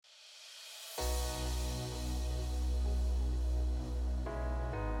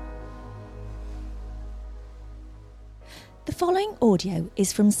following audio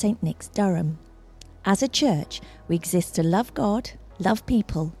is from St Nick's, Durham. As a church, we exist to love God, love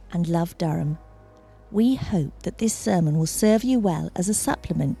people, and love Durham. We hope that this sermon will serve you well as a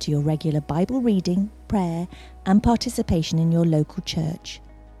supplement to your regular Bible reading, prayer, and participation in your local church.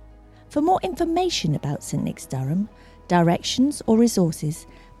 For more information about St Nick's, Durham, directions or resources,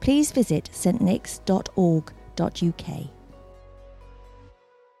 please visit stnicks.org.uk.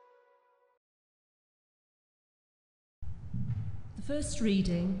 The first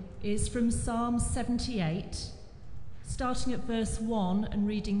reading is from Psalm 78, starting at verse 1 and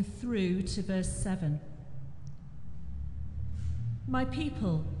reading through to verse 7. My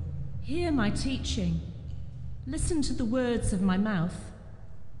people, hear my teaching. Listen to the words of my mouth.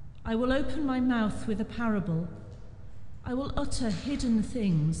 I will open my mouth with a parable. I will utter hidden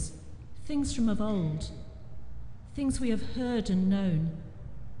things, things from of old, things we have heard and known,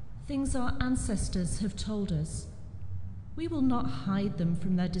 things our ancestors have told us. We will not hide them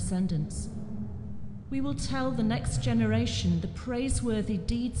from their descendants. We will tell the next generation the praiseworthy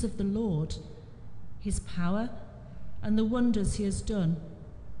deeds of the Lord, his power, and the wonders he has done.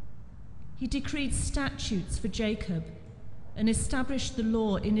 He decreed statutes for Jacob and established the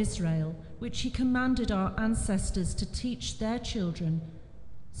law in Israel, which he commanded our ancestors to teach their children,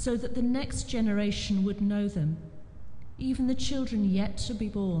 so that the next generation would know them, even the children yet to be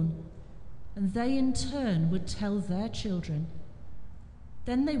born, and they in turn would tell their children.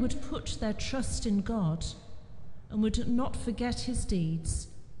 Then they would put their trust in God and would not forget his deeds,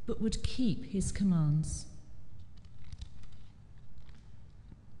 but would keep his commands.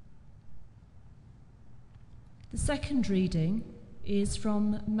 The second reading is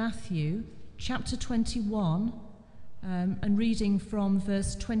from Matthew chapter 21, and reading from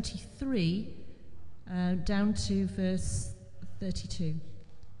verse 23 down to verse 32.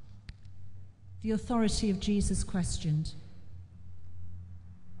 The authority of Jesus questioned.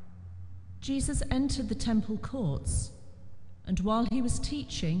 Jesus entered the temple courts, and while he was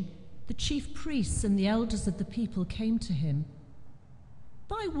teaching, the chief priests and the elders of the people came to him.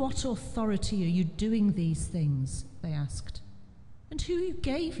 By what authority are you doing these things? They asked. And who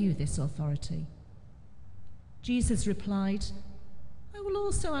gave you this authority? Jesus replied, I will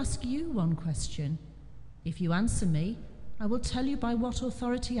also ask you one question. If you answer me, I will tell you by what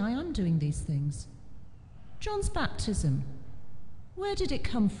authority I am doing these things. John's baptism, where did it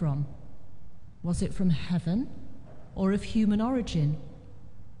come from? Was it from heaven or of human origin?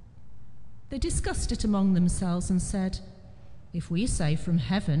 They discussed it among themselves and said, if we say from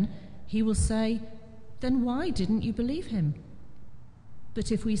heaven, he will say, then why didn't you believe him?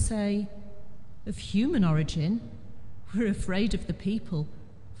 But if we say of human origin, we're afraid of the people,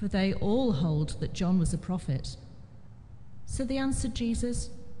 for they all hold that John was a prophet. So they answered Jesus,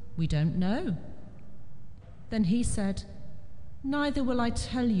 we don't know. Then he said, neither will I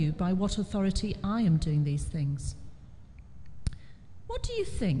tell you by what authority I am doing these things. What do you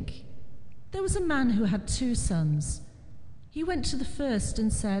think? There was a man who had 2 sons. He went to the first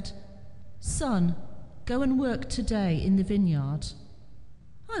and said, son, go and work today in the vineyard.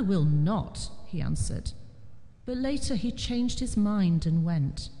 I will not, he answered. But later he changed his mind and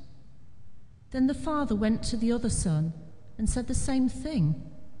went. Then the father went to the other son and said the same thing.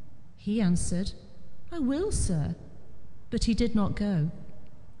 He answered, I will, sir. But he did not go.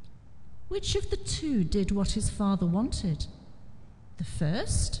 Which of the 2 did what his father wanted? The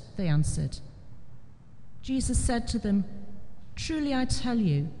first, they answered. Jesus said to them, truly I tell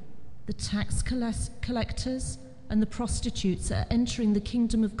you, the tax collectors and the prostitutes are entering the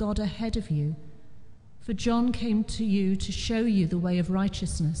kingdom of God ahead of you. For John came to you to show you the way of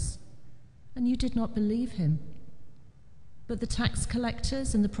righteousness, and you did not believe him. But the tax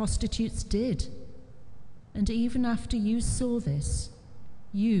collectors and the prostitutes did. And even after you saw this,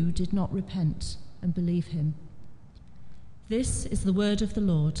 you did not repent and believe him. This is the word of the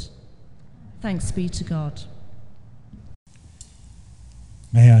Lord. Thanks be to God.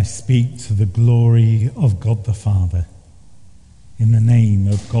 May I speak to the glory of God the Father, in the name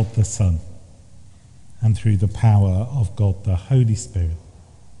of God the Son, and through the power of God the Holy Spirit.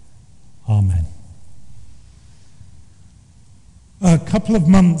 Amen. A couple of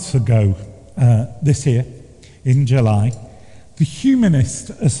months ago, this year, in July, the Humanist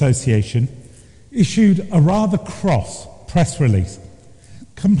Association issued a rather cross press release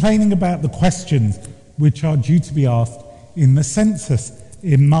complaining about the questions which are due to be asked in the census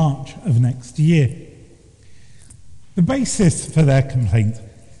in March of next year. The basis for their complaint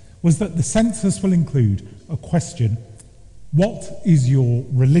was that the census will include a question, what is your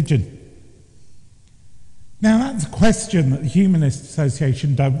religion? Now that's a question that the Humanist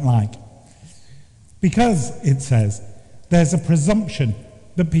Association don't like, because, it says, there's a presumption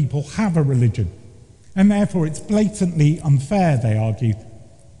that people have a religion, and therefore it's blatantly unfair, they argue,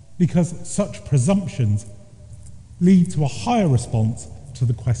 because such presumptions lead to a higher response to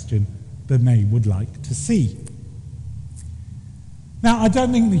the question than they would like to see. Now, I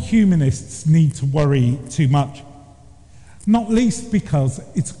don't think the humanists need to worry too much, not least because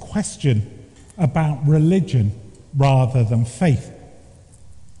it's a question about religion rather than faith.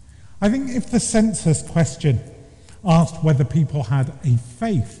 I think if the census question asked whether people had a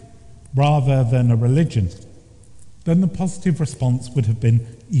faith rather than a religion, then the positive response would have been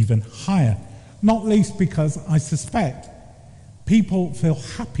even higher, not least because I suspect people feel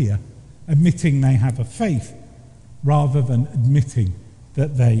happier admitting they have a faith rather than admitting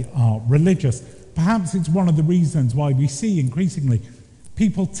that they are religious. Perhaps it's one of the reasons why we see increasingly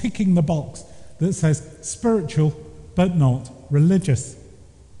people ticking the box that says spiritual but not religious.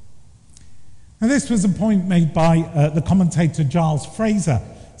 Now, this was a point made by the commentator Giles Fraser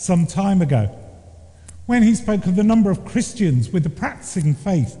some time ago when he spoke of the number of Christians with a practicing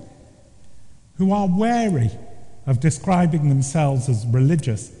faith who are wary of describing themselves as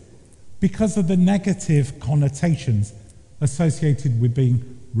religious because of the negative connotations associated with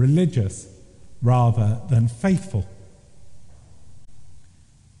being religious rather than faithful.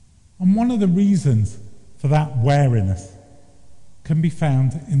 And one of the reasons for that wariness can be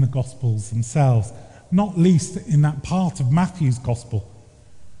found in the Gospels themselves, not least in that part of Matthew's Gospel,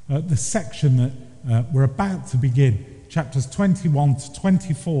 the section that we're about to begin, chapters 21 to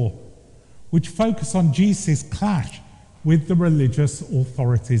 24, which focus on Jesus' clash with the religious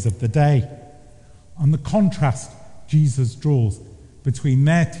authorities of the day, and the contrast Jesus draws between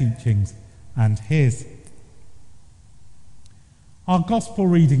their teachings and his. Our Gospel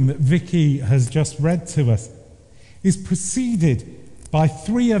reading that Vicky has just read to us is preceded by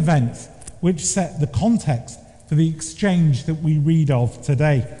three events which set the context for the exchange that we read of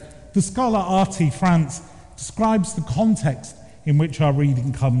today. The scholar R.T. France describes the context in which our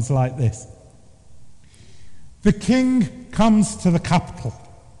reading comes like this. The king comes to the capital,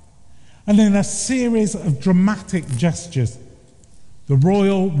 and in a series of dramatic gestures, the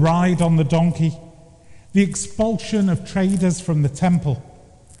royal ride on the donkey, the expulsion of traders from the temple,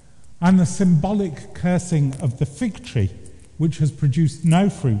 and the symbolic cursing of the fig tree, which has produced no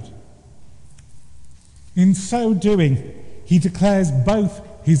fruit. In so doing, he declares both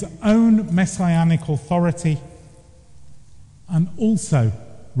his own messianic authority and also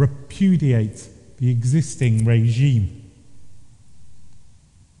repudiates the existing regime.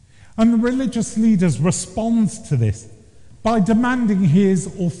 And the religious leaders respond to this by demanding his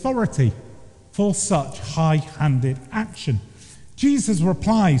authority for such high-handed action. Jesus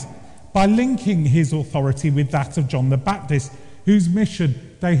replies by linking his authority with that of John the Baptist, whose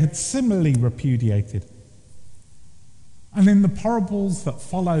mission they had similarly repudiated. And in the parables that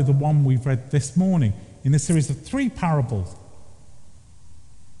follow the one we've read this morning, in a series of 3 parables,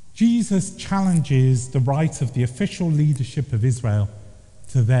 Jesus challenges the right of the official leadership of Israel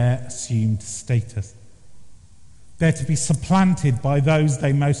to their assumed status. They're to be supplanted by those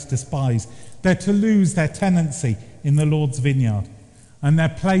they most despise. They're to lose their tenancy in the Lord's vineyard, and their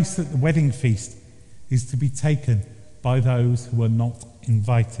place at the wedding feast is to be taken by those who are not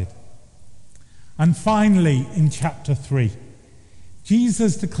invited. And finally, in chapter 3,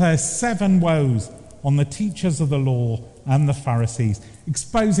 Jesus declares 7 woes on the teachers of the law and the Pharisees,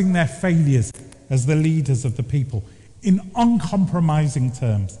 exposing their failures as the leaders of the people in uncompromising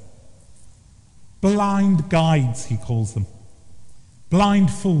terms. Blind guides, he calls them,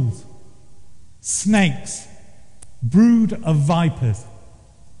 blind fools, snakes, brood of vipers,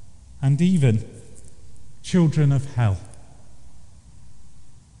 and even children of hell.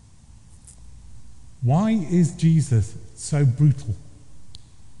 Why is Jesus so brutal,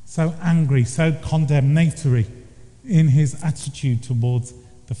 so angry, so condemnatory in his attitude towards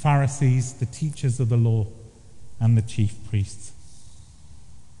the Pharisees, the teachers of the law, and the chief priests?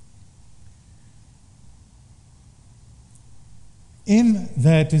 In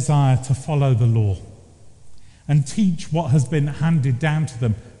their desire to follow the law and teach what has been handed down to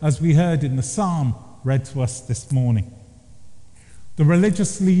them, as we heard in the psalm read to us this morning, the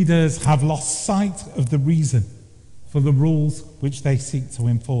religious leaders have lost sight of the reason for the rules which they seek to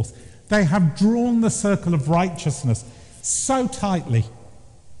enforce. They have drawn the circle of righteousness so tightly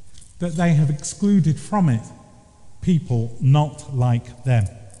that they have excluded from it people not like them.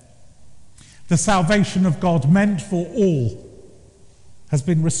 The salvation of God meant for all has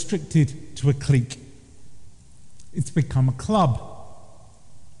been restricted to a clique. It's become a club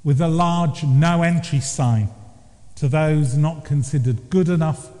with a large no entry sign to those not considered good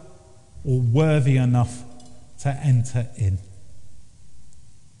enough or worthy enough to enter in.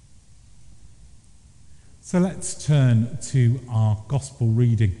 So let's turn to our gospel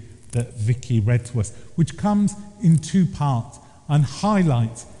reading that Vicky read to us, which comes in two parts and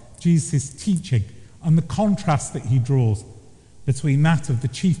highlights Jesus' teaching and the contrast that he draws between that of the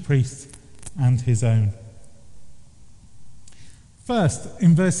chief priests and his own. First,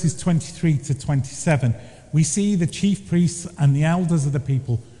 in verses 23 to 27, we see the chief priests and the elders of the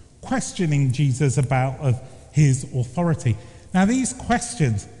people questioning Jesus about his authority. Now, these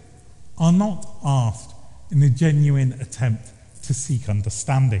questions are not asked in a genuine attempt to seek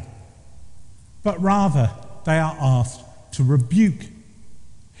understanding, but rather they are asked to rebuke.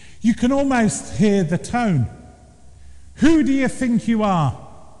 You can almost hear the tone. Who do you think you are?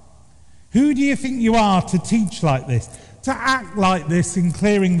 Who do you think you are to teach like this, to act like this in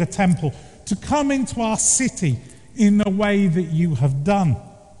clearing the temple, to come into our city in the way that you have done?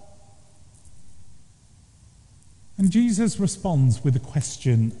 And Jesus responds with a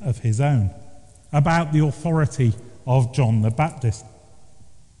question of his own about the authority of John the Baptist,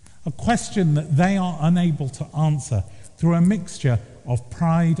 a question that they are unable to answer through a mixture of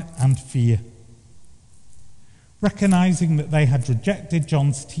pride and fear. Recognizing that they had rejected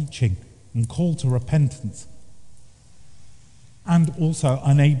John's teaching and call to repentance, and also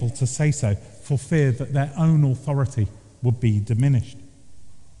unable to say so for fear that their own authority would be diminished.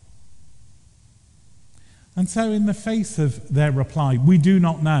 And so in the face of their reply, we do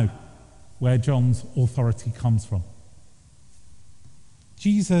not know where John's authority comes from.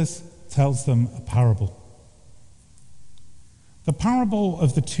 Jesus tells them a parable. The parable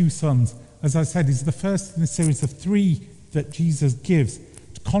of the two sons, as I said, is the first in a series of three that Jesus gives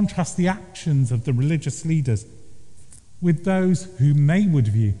to contrast the actions of the religious leaders with those whom they would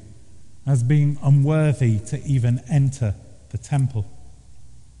view as being unworthy to even enter the temple.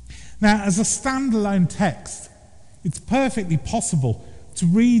 Now, as a standalone text, it's perfectly possible to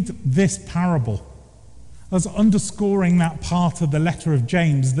read this parable as underscoring that part of the letter of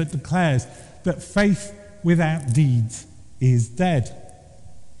James that declares that faith without deeds is dead.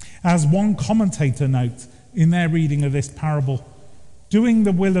 As one commentator notes in their reading of this parable, doing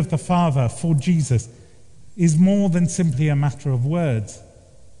the will of the Father for Jesus is more than simply a matter of words.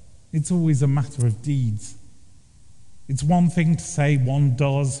 It's always a matter of deeds. It's one thing to say one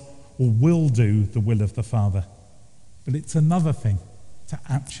does or will do the will of the Father, but it's another thing to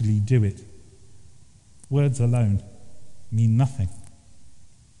actually do it. Words alone mean nothing.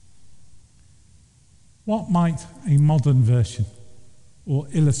 What might a modern version or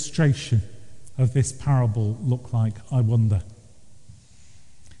illustration of this parable look like, I wonder?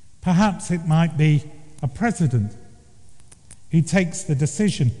 Perhaps it might be a president who takes the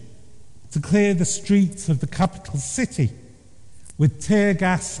decision to clear the streets of the capital city with tear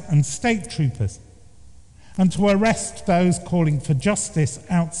gas and state troopers, and to arrest those calling for justice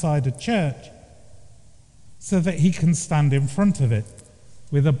outside a church so that he can stand in front of it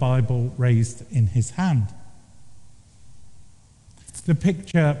with a Bible raised in his hand. The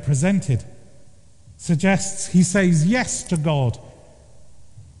picture presented suggests he says yes to God.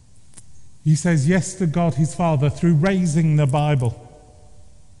 He says yes to God his Father through raising the Bible.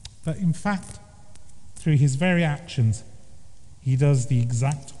 But in fact, through his very actions, he does the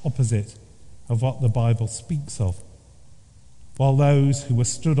exact opposite of what the Bible speaks of. While those who were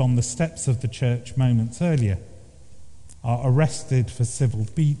stood on the steps of the church moments earlier are arrested for civil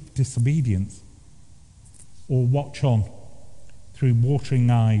disobedience, or watch on through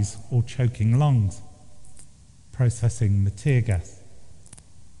watering eyes or choking lungs, processing the tear gas.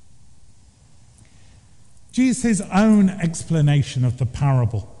 Jesus' own explanation of the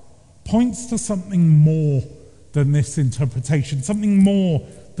parable points to something more than this interpretation, something more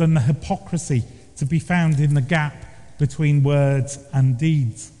than the hypocrisy to be found in the gap between words and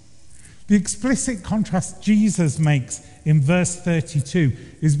deeds. The explicit contrast Jesus makes in verse 32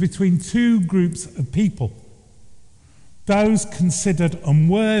 is between two groups of people. Those considered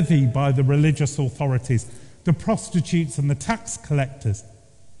unworthy by the religious authorities, the prostitutes and the tax collectors,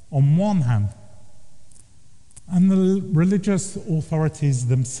 on one hand, and the religious authorities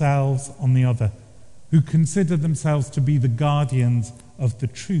themselves on the other, who consider themselves to be the guardians of the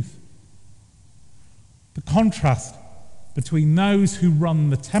truth. The contrast between those who run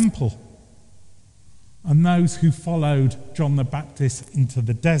the temple and those who followed John the Baptist into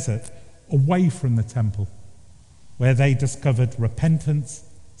the desert away from the temple, where they discovered repentance,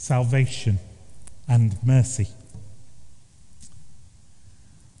 salvation, and mercy.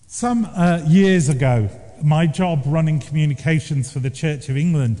 Some years ago, my job running communications for the Church of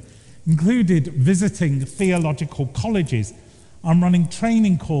England included visiting theological colleges and running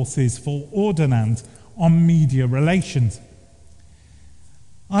training courses for ordinands on media relations.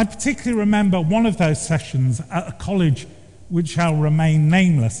 I particularly remember one of those sessions at a college which shall remain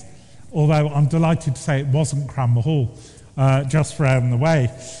nameless, although I'm delighted to say it wasn't Cranmer Hall, just round the way,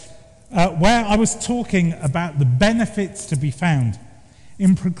 where I was talking about the benefits to be found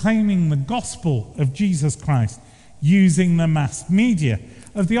in proclaiming the gospel of Jesus Christ using the mass media,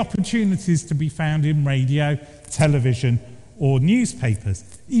 of the opportunities to be found in radio, television, or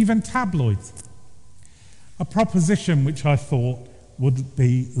newspapers, even tabloids. A proposition which I thought would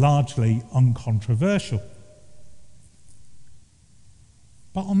be largely uncontroversial.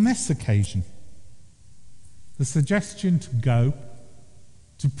 But on this occasion, the suggestion to go,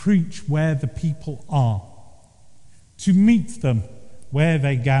 to preach where the people are, to meet them where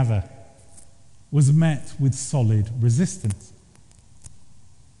they gather, was met with solid resistance.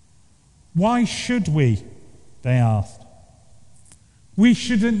 Why should we? They asked. We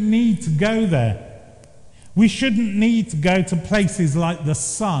shouldn't need to go there. We shouldn't need to go to places like the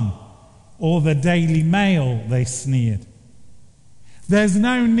Sun or the Daily Mail, they sneered. There's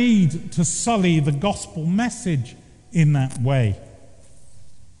no need to sully the gospel message in that way.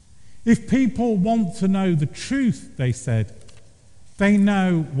 If people want to know the truth, they said, they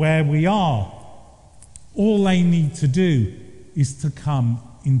know where we are. All they need to do is to come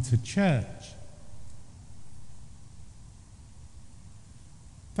into church.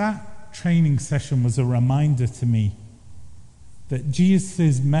 That training session was a reminder to me that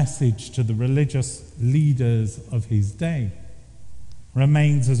Jesus' message to the religious leaders of his day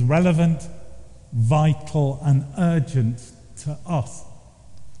remains as relevant, vital, and urgent to us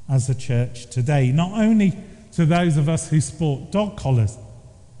as a church today, not only to those of us who sport dog collars,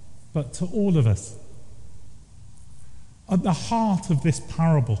 but to all of us. At the heart of this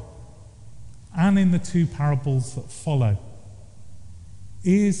parable, and in the two parables that follow,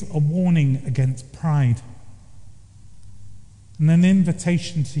 is a warning against pride and an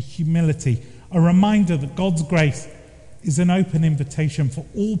invitation to humility, a reminder that God's grace is an open invitation for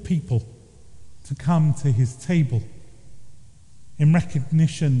all people to come to his table, in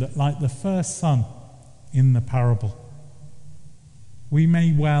recognition that, like the first son in the parable, we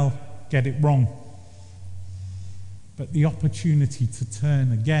may well get it wrong, but the opportunity to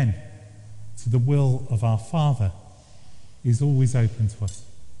turn again to the will of our Father is always open to us,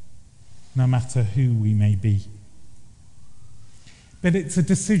 no matter who we may be. But it's a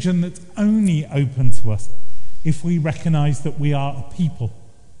decision that's only open to us if we recognise that we are a people,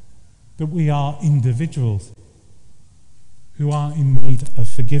 that we are individuals who are in need of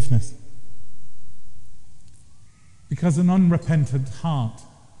forgiveness. Because an unrepentant heart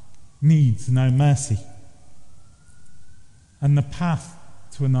needs no mercy. And the path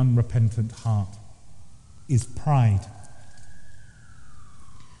to an unrepentant heart is pride.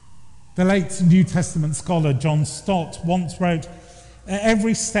 The late New Testament scholar John Stott once wrote, "At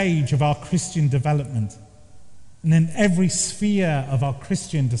every stage of our Christian development and in every sphere of our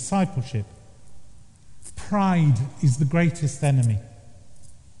Christian discipleship, pride is the greatest enemy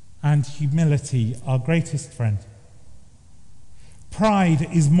and humility our greatest friend. Pride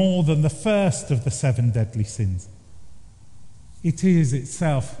is more than the first of the 7 deadly sins. It is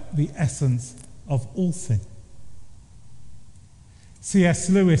itself the essence of all sin." C.S.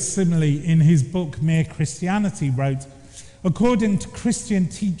 Lewis, similarly, in his book Mere Christianity, wrote, "According to Christian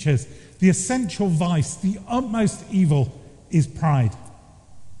teachers, the essential vice, the utmost evil, is pride.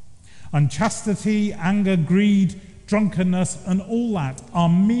 Unchastity, anger, greed, drunkenness, and all that are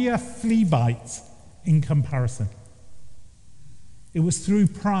mere flea bites in comparison. It was through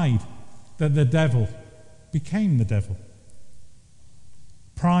pride that the devil became the devil.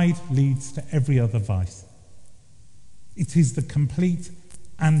 Pride leads to every other vice. It is the complete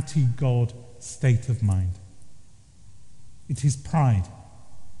anti-God state of mind. It is pride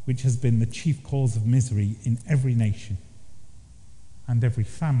which has been the chief cause of misery in every nation and every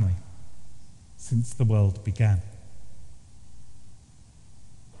family since the world began."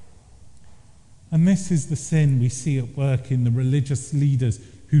 And this is the sin we see at work in the religious leaders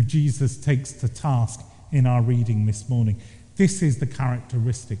who Jesus takes to task in our reading this morning. This is the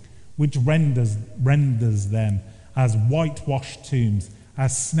characteristic which renders them as whitewashed tombs,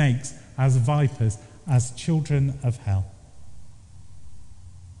 as snakes, as vipers, as children of hell.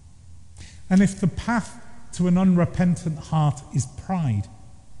 And if the path to an unrepentant heart is pride,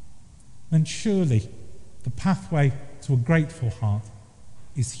 then surely the pathway to a grateful heart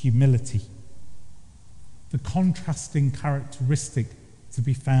is humility, the contrasting characteristic to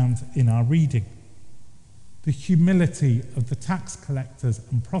be found in our reading. The humility of the tax collectors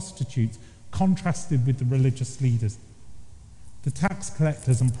and prostitutes contrasted with the religious leaders. The tax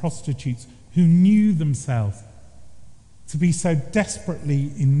collectors and prostitutes who knew themselves to be so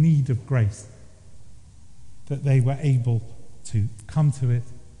desperately in need of grace that they were able to come to it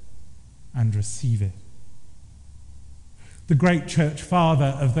and receive it. The great church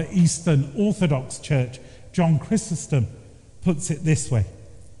father of the Eastern Orthodox Church, John Chrysostom, puts it this way: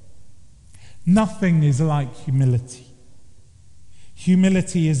 nothing is like humility.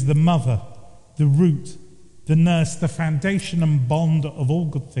 Humility is the mother, the root, the nurse, the foundation and bond of all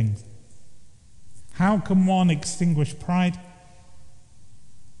good things. How can one extinguish pride?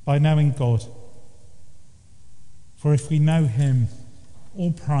 By knowing God. For if we know him,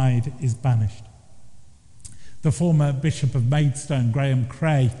 all pride is banished. The former Bishop of Maidstone, Graham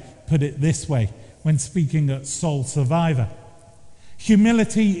Cray, put it this way when speaking at Soul Survivor: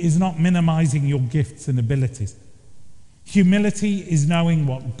 humility is not minimizing your gifts and abilities. Humility is knowing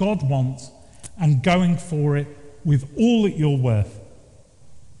what God wants and going for it with all that you're worth,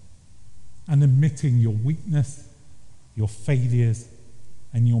 and admitting your weakness, your failures,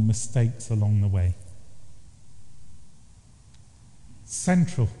 and your mistakes along the way.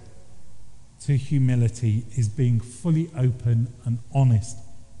 Central to humility is being fully open and honest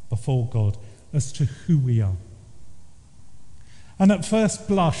before God as to who we are. And at first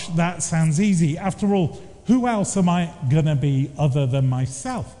blush, that sounds easy. After all, who else am I going to be other than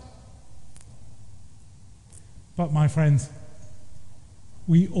myself? But my friends,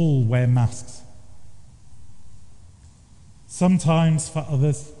 we all wear masks. Sometimes for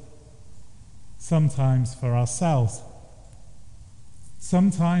others, sometimes for ourselves.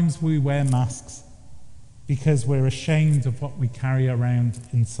 Sometimes we wear masks because we're ashamed of what we carry around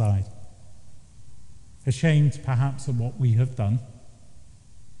inside. Ashamed perhaps of what we have done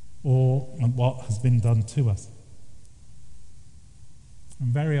or of what has been done to us.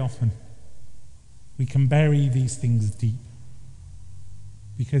 And very often we can bury these things deep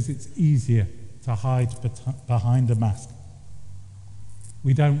because it's easier to hide behind a mask.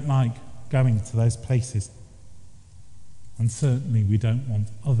 We don't like going to those places. And certainly we don't want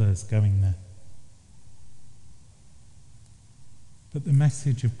others going there. But the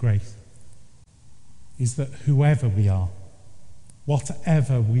message of grace is that whoever we are,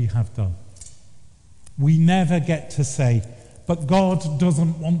 whatever we have done, we never get to say, but God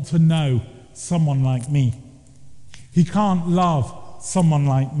doesn't want to know someone like me. He can't love someone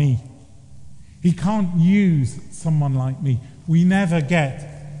like me. He can't use someone like me. We never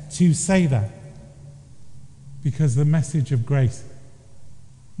get to say that. Because the message of grace,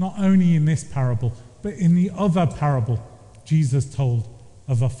 not only in this parable, but in the other parable Jesus told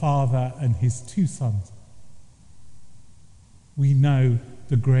of a father and his two sons, we know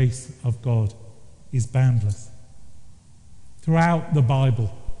the grace of God is boundless. Throughout the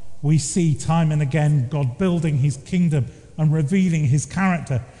Bible, we see time and again God building his kingdom and revealing his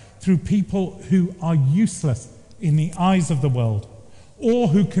character through people who are useless in the eyes of the world, or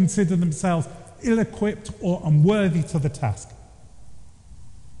who consider themselves ill-equipped or unworthy to the task.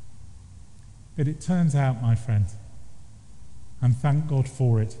 But it turns out, my friends, and thank God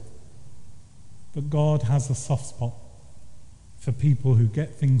for it, that God has a soft spot for people who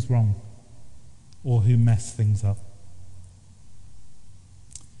get things wrong or who mess things up.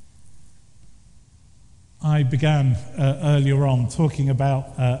 I began earlier on talking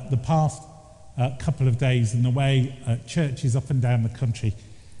about the past couple of days and the way churches up and down the country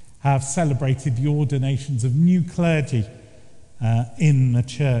have celebrated the ordinations of new clergy in the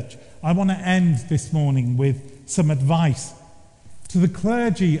church. I want to end this morning with some advice to the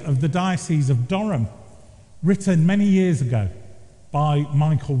clergy of the Diocese of Durham, written many years ago by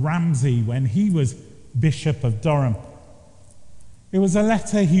Michael Ramsey when he was Bishop of Durham. It was a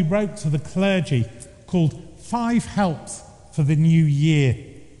letter he wrote to the clergy called 5 Helps for the New Year.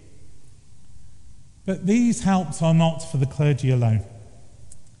 But these helps are not for the clergy alone.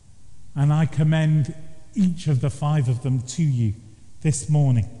 And I commend each of the 5 of them to you this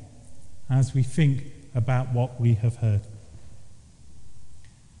morning as we think about what we have heard.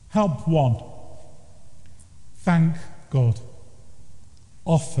 Help 1. Thank God,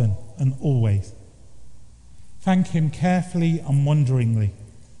 often and always. Thank him carefully and wonderingly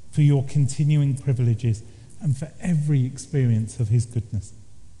for your continuing privileges and for every experience of his goodness.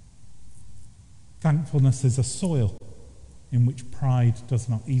 Thankfulness is a soil in which pride does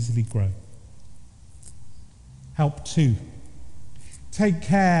not easily grow. Help 2. Take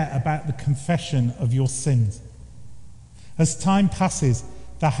care about the confession of your sins. As time passes,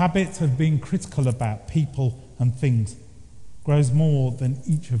 the habit of being critical about people and things grows more than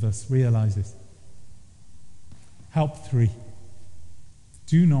each of us realizes. Help 3.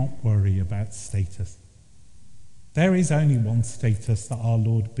 Do not worry about status. There is only one status that our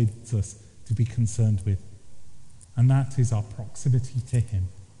Lord bids us to be concerned with, and that is our proximity to him.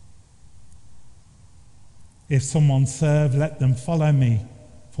 If someone serve, let them follow me,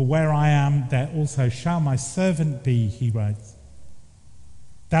 for where I am, there also shall my servant be, he writes.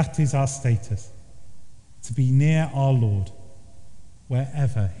 That is our status, to be near our Lord,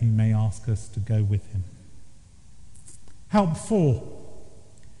 wherever he may ask us to go with him. Help 4.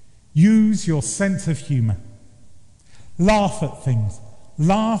 Use your sense of humour. Laugh at things.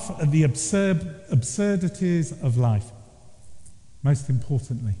 Laugh at the absurdities of life. Most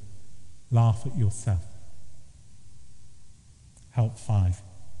importantly, laugh at yourself. Help 5.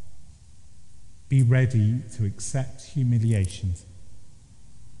 Be ready to accept humiliations.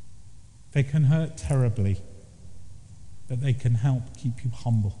 They can hurt terribly, but they can help keep you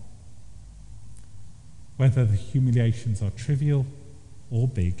humble. Whether the humiliations are trivial or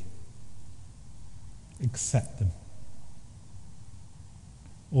big, accept them.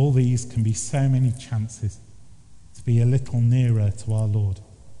 All these can be so many chances to be a little nearer to our Lord.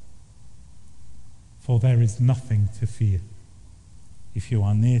 For there is nothing to fear if you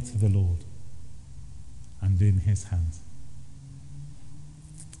are near to the Lord and in his hands.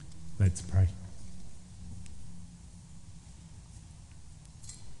 Let's pray.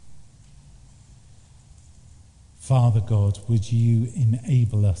 Father God, would you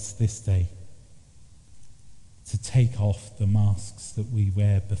enable us this day to take off the masks that we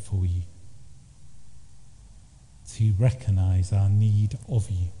wear before you, to recognize our need of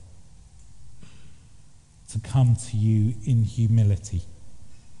you, to come to you in humility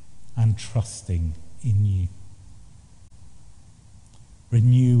and trusting in you.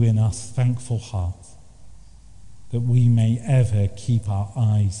 Renew in us thankful hearts, that we may ever keep our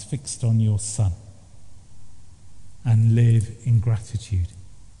eyes fixed on your Son and live in gratitude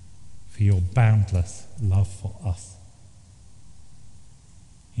for your boundless love for us.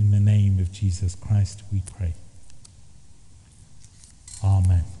 In the name of Jesus Christ we pray.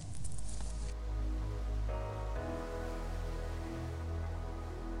 Amen.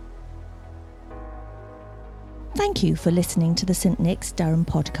 Thank you for listening to the St Nick's Durham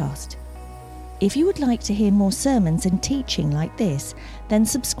podcast. If you would like to hear more sermons and teaching like this, then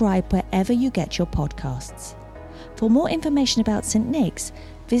subscribe wherever you get your podcasts. For more information about St Nick's,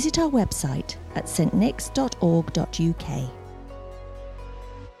 visit our website at stnicks.org.uk.